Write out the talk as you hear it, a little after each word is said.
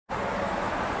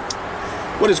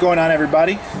What is going on,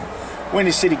 everybody?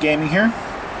 Windy City Gaming here.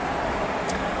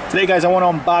 Today, guys, I want to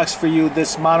unbox for you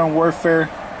this Modern Warfare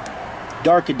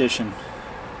Dark Edition.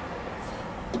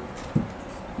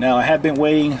 Now, I have been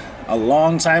waiting a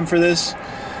long time for this.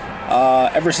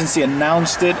 Ever since they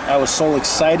announced it, I was so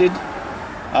excited.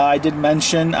 I did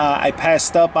mention I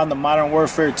passed up on the Modern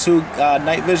Warfare 2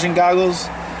 night vision goggles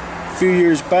a few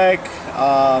years back,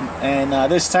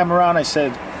 and this time around I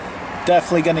said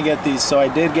definitely gonna get these, so I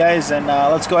did, guys. And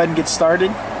let's go ahead and get started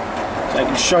so I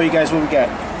can show you guys what we got.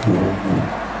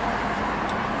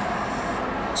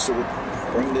 So we'll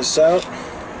bring this out.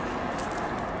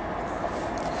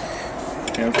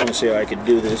 Okay, I'm trying to see how I could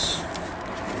do this.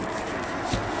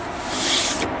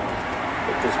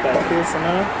 Put this back here for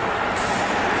now.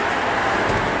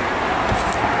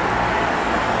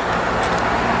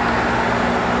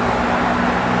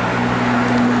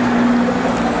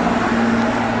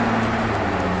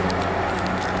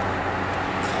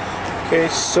 Okay,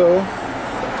 so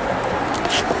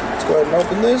let's go ahead and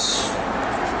open this.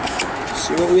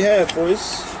 See what we have,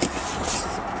 boys.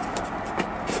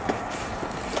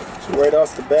 So right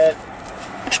off the bat,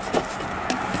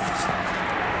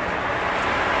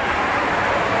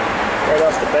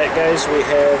 guys, we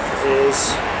have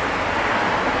is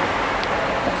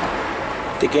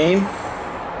the game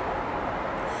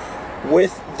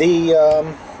with the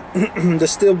the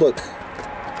steelbook.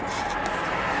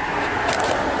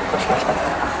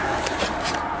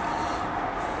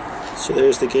 So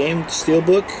there's the game, the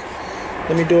steelbook.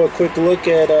 Let me do a quick look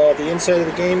at the inside of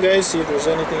the game, guys, see if there's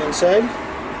anything inside.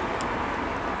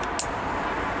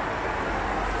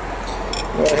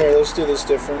 Well, here, let's do this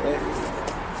differently.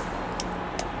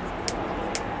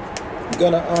 I'm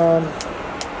gonna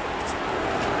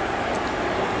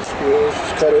let's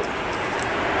just cut it.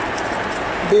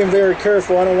 Being very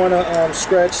careful, I don't want to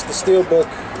scratch the steelbook.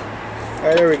 All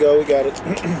right, there we go, we got it.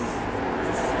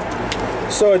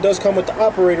 So it does come with the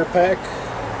operator pack.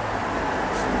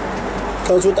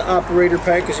 Comes with the operator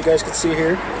pack, as you guys can see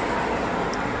here.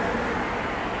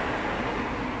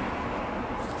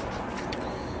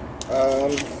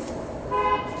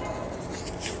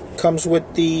 Comes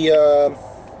with the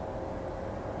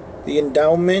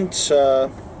endowment,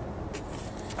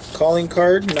 calling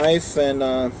card, knife, and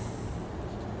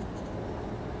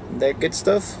that good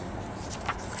stuff.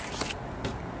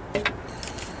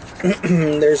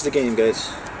 There's the game,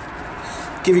 guys.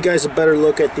 Give you guys a better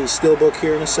look at the steelbook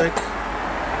here in a sec.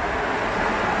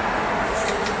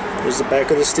 There's the back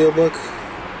of the steelbook,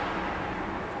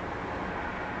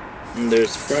 and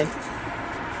there's the front.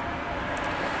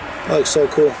 That looks so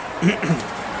cool.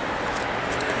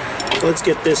 Let's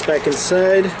get this back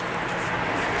inside.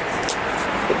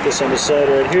 Put this on the side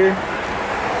right here.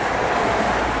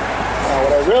 Now,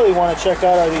 what I really want to check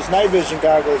out are these night vision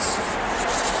goggles.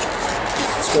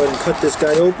 Let's go ahead and cut this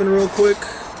guy open real quick.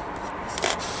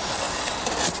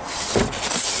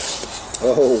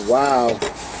 Oh, wow.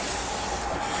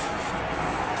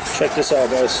 Check this out,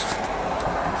 guys.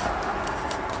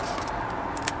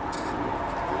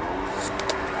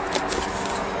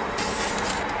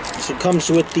 So it comes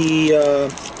with the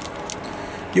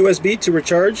USB to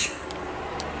recharge.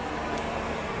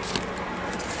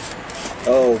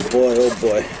 Oh boy, oh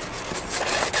boy.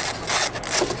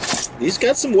 These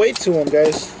got some weight to them,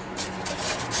 guys.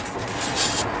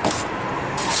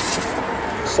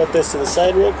 Set this to the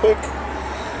side real quick.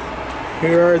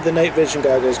 Here are the night vision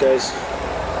goggles, guys.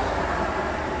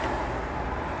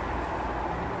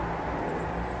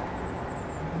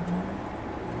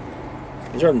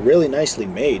 These are really nicely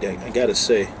made, I gotta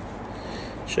say.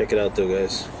 Check it out though,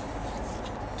 guys.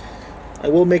 I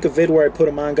will make a vid where I put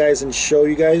them on, guys, and show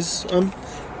you guys.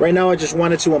 Right now I just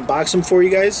wanted to unbox them for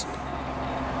you guys.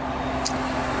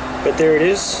 But there it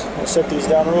is. I'll set these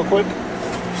down real quick.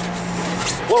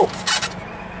 Whoa!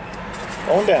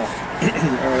 Going down.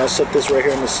 Alright, I'll set this right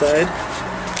here on the side.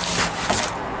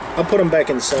 I'll put them back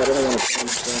inside. I don't want to put them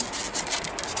inside.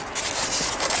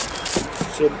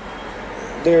 So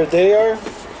there they are.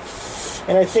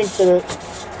 And I think that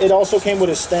it also came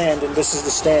with a stand, and this is the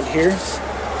stand here.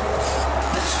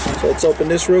 So let's open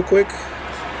this real quick.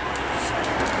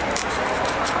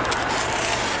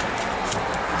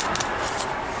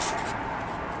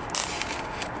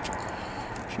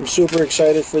 I'm super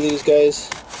excited for these, guys.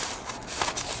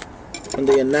 When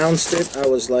they announced it, I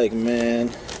was like,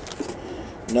 man,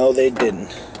 no they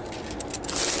didn't.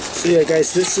 So yeah,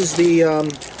 guys, this is the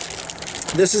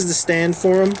stand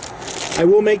for them. I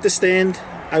will make the stand.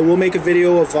 I will make a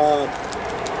video of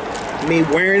me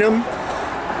wearing them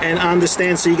and on the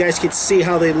stand so you guys can see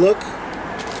how they look.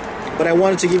 But I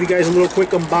wanted to give you guys a little quick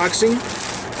unboxing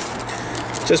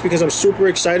just because I'm super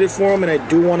excited for them and I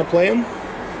do want to play them,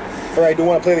 or I do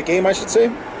want to play the game, I should say.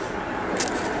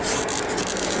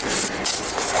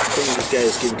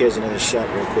 Give you guys another shot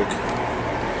real quick.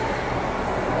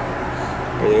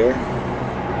 There they are.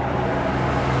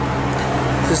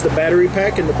 This is the battery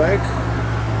pack in the back.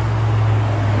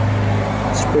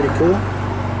 It's pretty cool.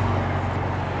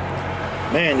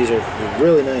 Man, these are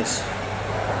really nice.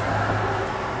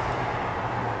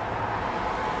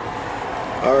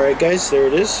 Alright guys, there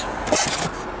it is.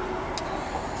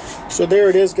 So there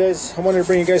it is guys. I wanted to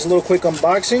bring you guys a little quick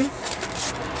unboxing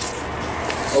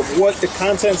of what the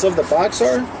contents of the box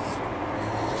are.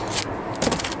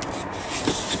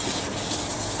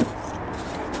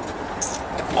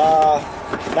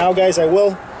 Now guys, I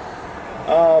will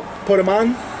put them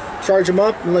on, charge them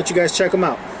up, and let you guys check them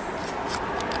out.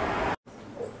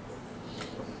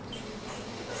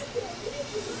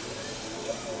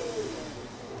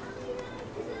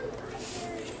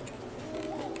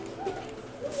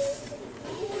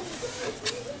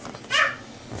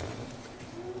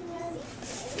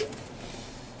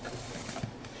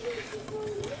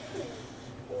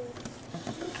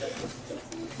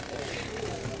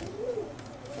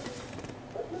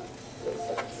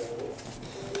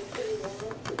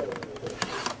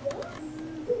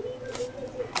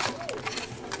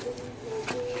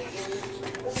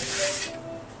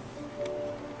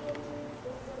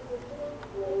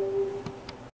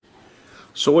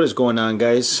 So what is going on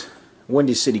guys?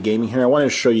 Windy City Gaming here. I wanted to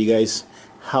show you guys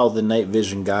how the night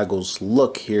vision goggles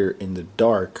look here in the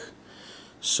dark.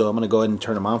 So I'm going to go ahead and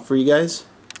turn them on for you guys.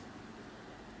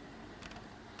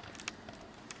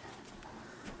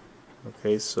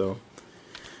 Okay, so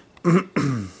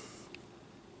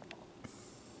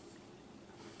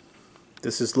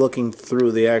this is looking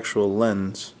through the actual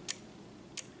lens.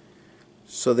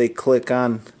 So they click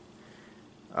on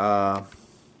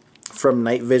from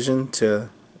night vision to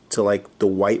like the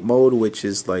white mode, which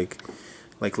is like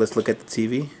let's look at the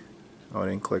TV. Oh, I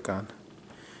didn't click on,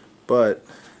 but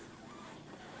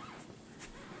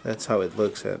that's how it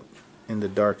looks at in the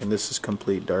dark. And this is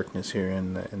complete darkness here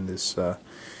in this.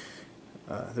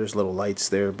 There's little lights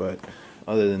there, but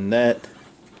other than that,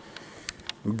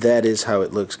 that is how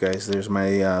it looks, guys. There's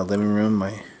my living room,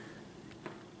 my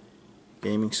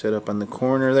gaming setup on the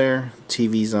corner there.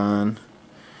 TV's on.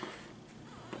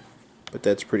 But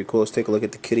that's pretty cool. Let's take a look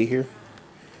at the kitty here.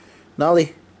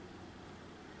 Nolly.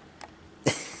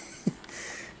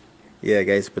 Yeah,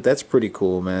 guys, but that's pretty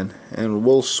cool, man. And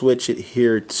we'll switch it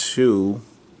here to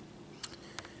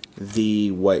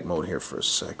the white mode here for a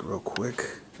sec, real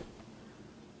quick.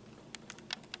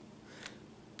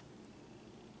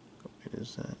 What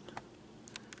is that?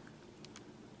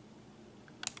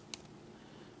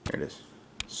 There it is.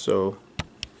 So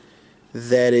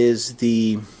that is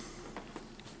the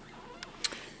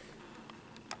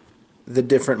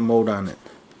different mode on it.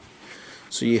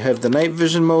 So you have the night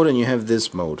vision mode and you have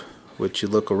this mode, which you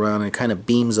look around and it kind of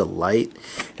beams a light.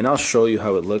 And I'll show you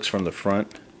how it looks from the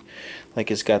front. Like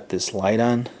it's got this light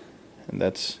on, and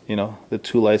that's, you know, the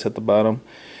two lights at the bottom.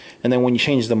 And then when you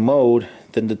change the mode,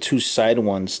 then the two side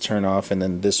ones turn off, and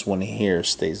then this one here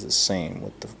stays the same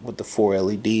with the 4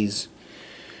 LEDs.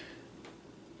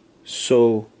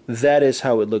 So that is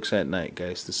how it looks at night,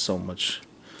 guys. There's so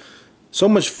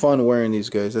much fun wearing these,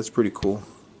 guys. That's pretty cool.